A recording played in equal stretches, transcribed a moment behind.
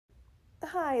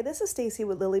Hi, this is Stacy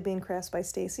with Lily Bean Crafts by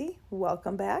Stacy.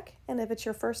 Welcome back, and if it's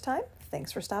your first time,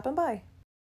 thanks for stopping by.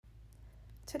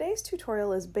 Today's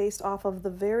tutorial is based off of the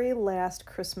very last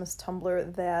Christmas tumbler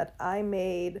that I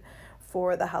made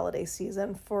for the holiday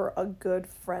season for a good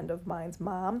friend of mine's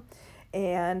mom.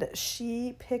 And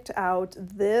she picked out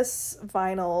this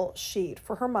vinyl sheet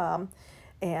for her mom,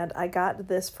 and I got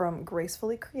this from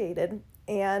Gracefully Created.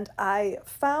 And I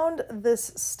found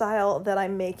this style that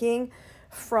I'm making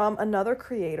from another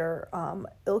creator,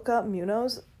 Ilka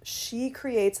Munoz. She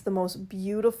creates the most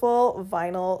beautiful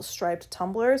vinyl striped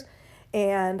tumblers,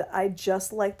 and I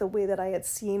just liked the way that I had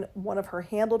seen one of her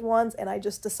handled ones, and I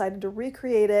just decided to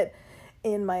recreate it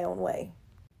in my own way.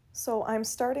 So I'm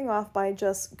starting off by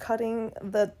just cutting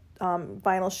the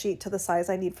vinyl sheet to the size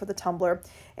I need for the tumbler,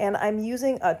 and I'm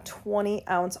using a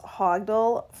 20-ounce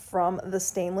Hogdle from the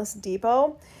Stainless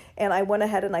Depot, and I went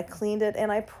ahead and I cleaned it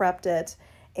and I prepped it,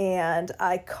 and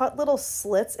I cut little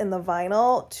slits in the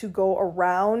vinyl to go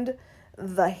around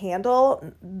the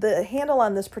handle. The handle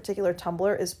on this particular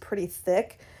tumbler is pretty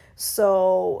thick,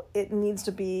 so it needs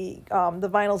to be, the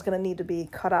vinyl is going to need to be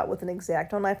cut out with an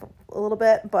X-Acto knife a little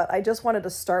bit, but I just wanted to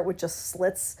start with just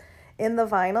slits in the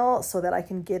vinyl so that I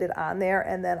can get it on there,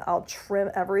 and then I'll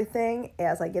trim everything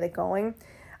as I get it going.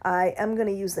 I am going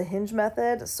to use the hinge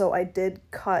method, so I did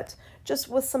cut just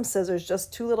with some scissors,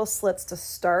 just 2 little slits to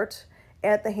start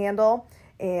at the handle,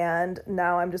 and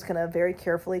now I'm just going to very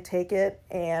carefully take it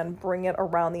and bring it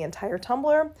around the entire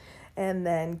tumbler and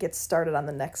then get started on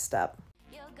the next step.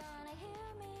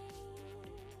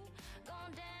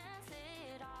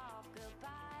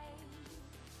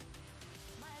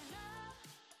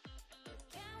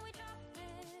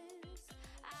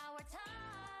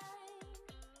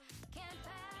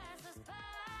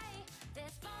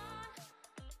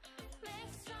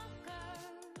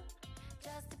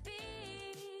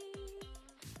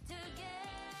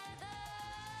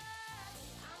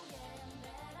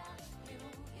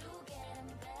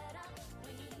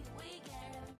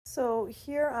 So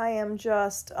here I am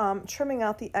just trimming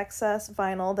out the excess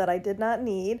vinyl that I did not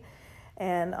need,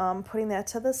 and putting that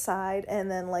to the side.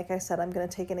 And then, like I said, I'm going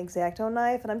to take an X-Acto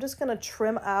knife and I'm just going to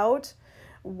trim out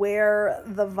where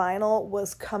the vinyl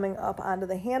was coming up onto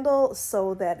the handle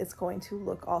so that it's going to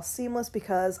look all seamless,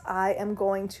 because I am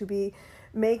going to be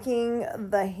making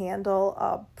the handle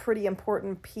a pretty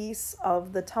important piece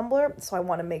of the tumbler. So I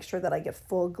want to make sure that I get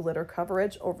full glitter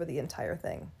coverage over the entire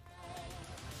thing.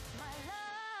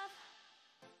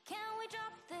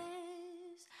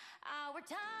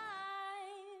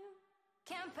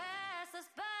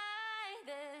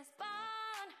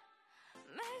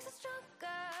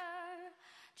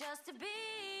 Just to be together.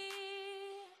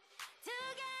 My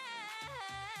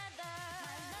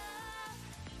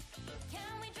love,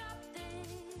 can we drop this?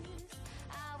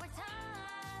 Our time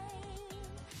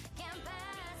can't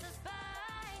pass us by.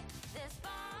 This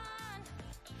bond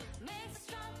makes us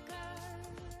stronger.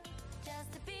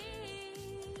 Just to be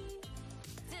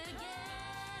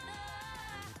together.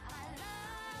 My love,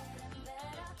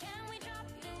 can we drop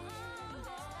this?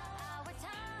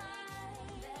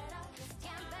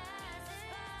 Our time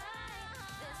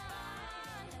can't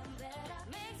pass us by.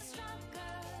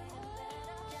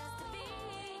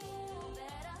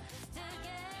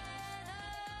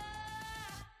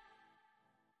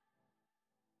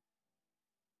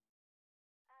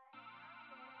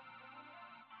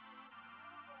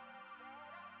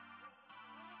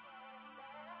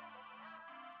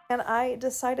 And I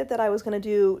decided that I was going to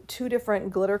do 2 different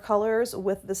glitter colors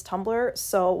with this tumbler.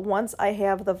 So once I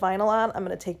have the vinyl on, I'm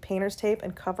going to take painter's tape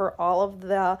and cover all of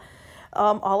the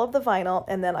vinyl,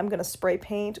 and then I'm going to spray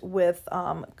paint with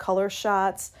Color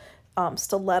Shots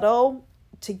Stiletto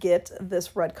to get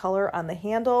this red color on the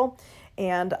handle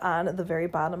and on the very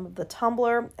bottom of the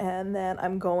tumbler. And then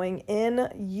I'm going in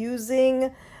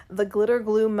using the glitter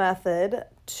glue method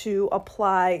to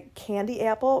apply Candy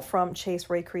Apple from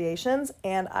Rae Creations,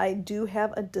 and I do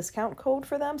have a discount code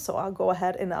for them, so I'll go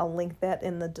ahead and I'll link that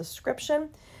in the description.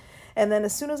 And then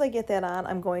as soon as I get that on,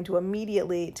 I'm going to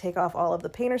immediately take off all of the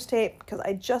painter's tape, because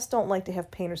I just don't like to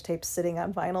have painter's tape sitting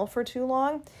on vinyl for too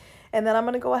long. And then I'm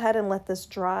going to go ahead and let this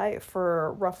dry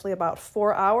for roughly about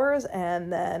 4 hours,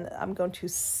 and then I'm going to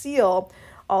seal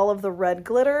all of the red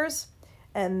glitters.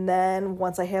 And then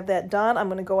once I have that done, I'm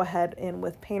going to go ahead in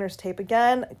with painter's tape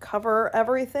again, cover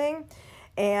everything,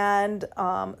 and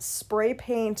spray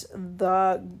paint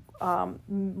the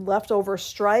leftover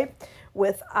stripe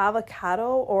with avocado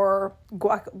or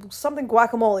something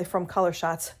guacamole from Color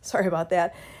Shots. Sorry about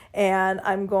that. And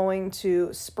I'm going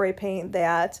to spray paint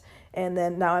that, and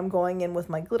then now I'm going in with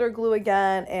my glitter glue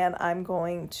again, and I'm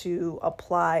going to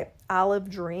apply Olive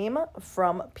Dream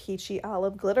from Peachy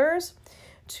Olive Glitters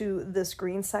to this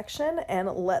green section and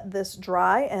let this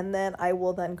dry, and then I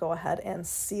will then go ahead and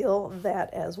seal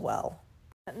that as well.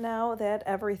 Now that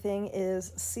everything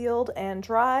is sealed and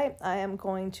dry, I am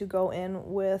going to go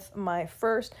in with my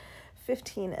first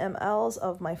 15 mLs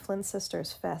of my Flynn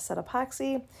Sisters Fast Set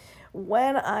Epoxy.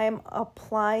 When I'm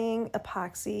applying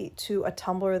epoxy to a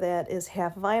tumbler that is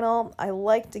half vinyl, I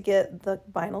like to get the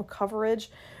vinyl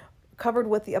covered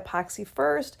with the epoxy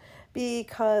first,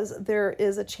 because there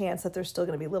is a chance that there's still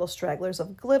going to be little stragglers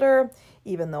of glitter,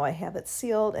 even though I have it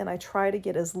sealed, and I try to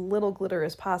get as little glitter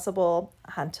as possible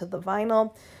onto the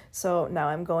vinyl. So now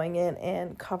I'm going in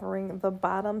and covering the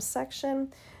bottom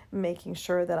section, making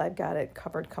sure that I've got it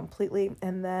covered completely,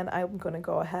 and then I'm going to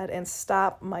go ahead and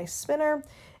stop my spinner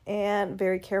and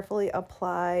very carefully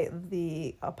apply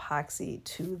the epoxy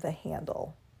to the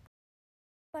handle.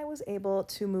 I was able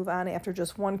to move on after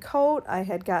just one coat. I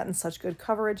had gotten such good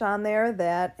coverage on there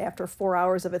that after 4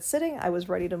 hours of it sitting, I was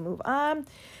ready to move on.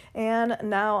 And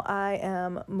now I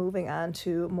am moving on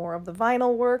to more of the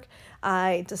vinyl work.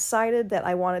 I decided that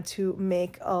I wanted to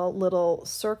make a little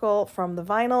circle from the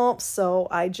vinyl, so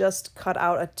I just cut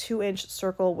out a 2-inch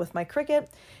circle with my Cricut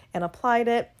and applied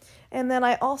it. And then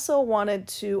I also wanted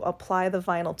to apply the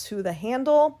vinyl to the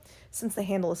handle. Since the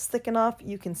handle is thick enough,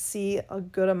 you can see a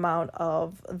good amount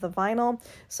of the vinyl.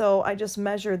 So I just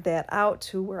measured that out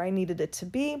to where I needed it to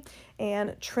be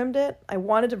and trimmed it. I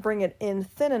wanted to bring it in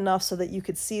thin enough so that you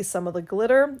could see some of the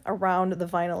glitter around the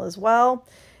vinyl as well,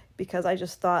 because I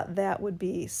just thought that would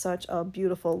be such a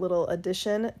beautiful little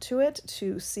addition to it,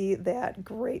 to see that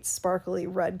great sparkly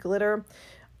red glitter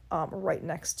right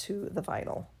next to the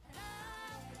vinyl.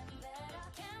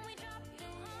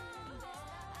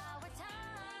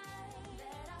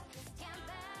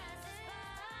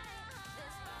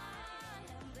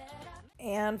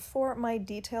 And for my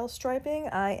detail striping,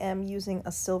 I am using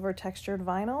a silver textured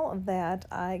vinyl that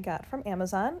I got from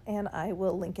Amazon, and I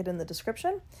will link it in the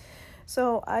description.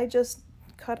 So I just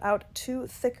cut out 2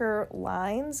 thicker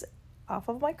lines off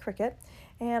of my Cricut,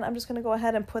 and I'm just going to go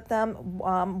ahead and put them,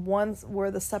 one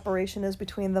where the separation is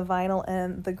between the vinyl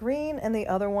and the green, and the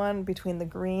other one between the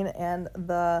green and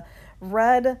the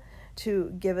red,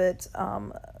 to give it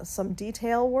some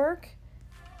detail work.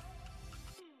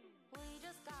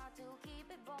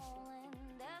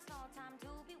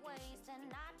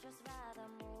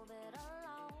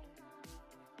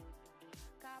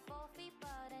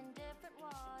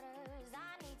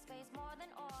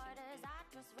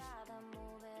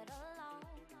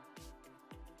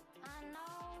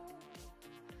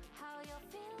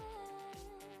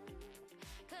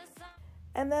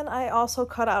 And then I also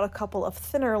cut out a couple of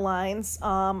thinner lines.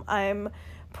 I'm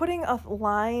putting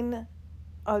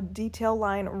a detail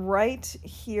line right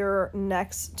here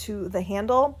next to the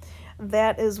handle.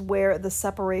 That is where the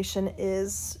separation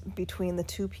is between the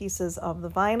 2 pieces of the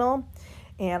vinyl,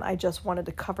 and I just wanted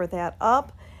to cover that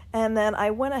up. And then I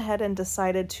went ahead and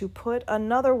decided to put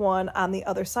another one on the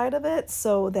other side of it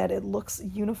so that it looks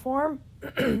uniform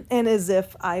and as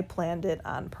if I planned it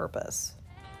on purpose.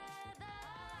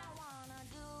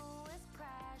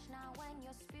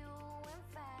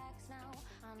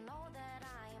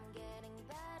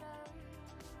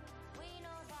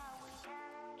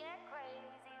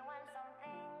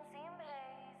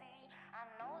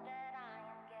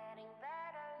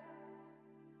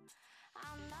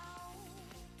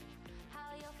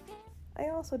 I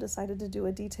also decided to do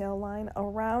a detail line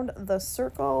around the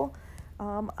circle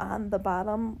on the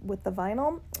bottom with the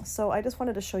vinyl. So I just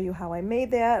wanted to show you how I made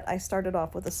that. I started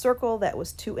off with a circle that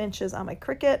was 2 inches on my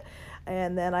Cricut,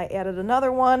 and then I added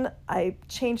another one. I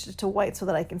changed it to white so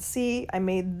that I can see. I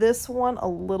made this one a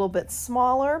little bit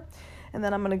smaller, and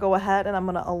then I'm going to go ahead and I'm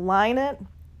going to align it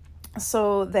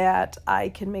so that I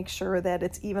can make sure that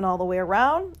it's even all the way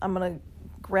around. I'm going to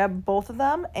grab both of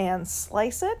them and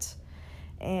slice it.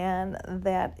 And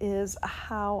that is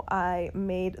how I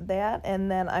made that.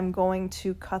 And then I'm going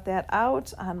to cut that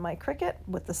out on my Cricut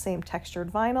with the same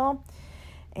textured vinyl.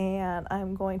 And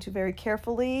I'm going to very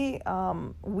carefully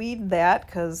weed that,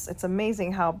 because it's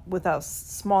amazing how, with how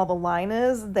small the line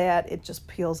is, that it just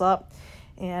peels up.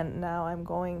 And now I'm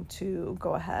going to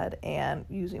go ahead and,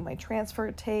 using my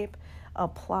transfer tape,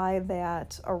 apply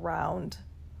that around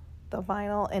the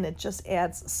vinyl. And it just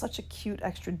adds such a cute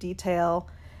extra detail.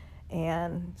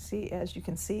 And see, as you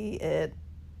can see, it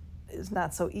is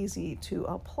not so easy to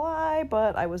apply,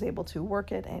 but I was able to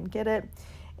work it and get it.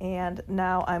 And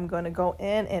now I'm going to go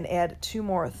in and add 2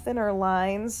 more thinner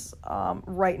lines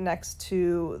right next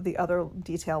to the other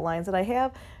detail lines that I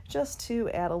have, just to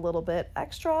add a little bit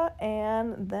extra,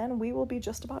 and then we will be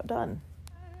just about done.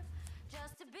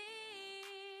 Just to be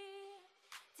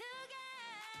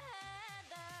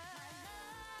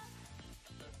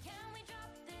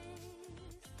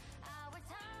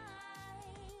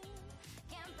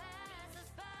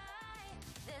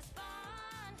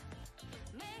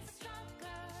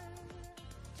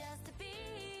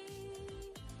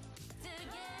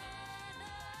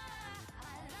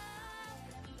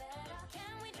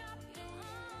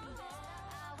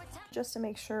Just to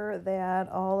make sure that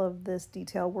all of this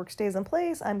detail work stays in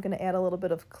place, I'm going to add a little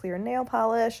bit of clear nail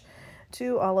polish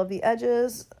to all of the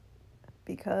edges,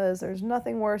 because there's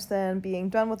nothing worse than being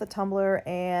done with a tumbler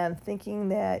and thinking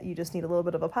that you just need a little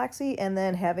bit of epoxy and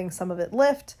then having some of it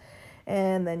lift,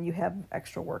 and then you have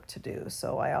extra work to do.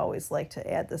 So I always like to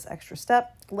add this extra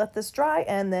step, let this dry,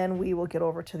 and then we will get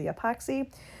over to the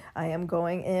epoxy. I am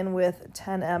going in with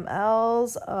 10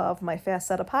 mLs of my fast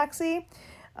set epoxy,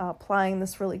 applying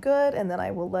this really good, and then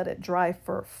I will let it dry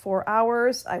for 4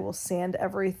 hours. I will sand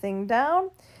everything down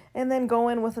and then go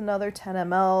in with another 10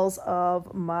 mLs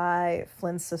of my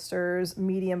Flynn Sisters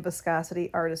medium viscosity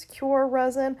Artist Cure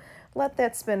resin. Let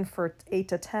that spin for 8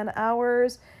 to 10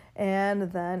 hours,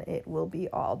 and then it will be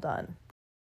all done.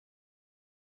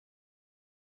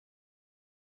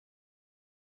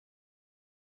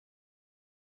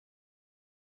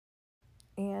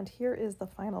 And here is the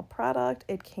final product.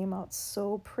 It came out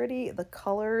so pretty. The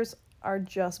colors are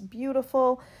just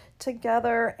beautiful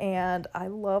together, and I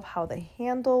love how the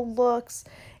handle looks.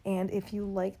 And if you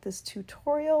like this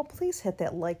tutorial, please hit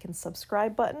that like and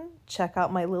subscribe button. Check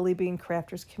out my Lily Bean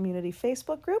Crafters community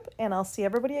Facebook group, and I'll see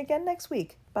everybody again next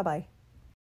week. Bye-bye.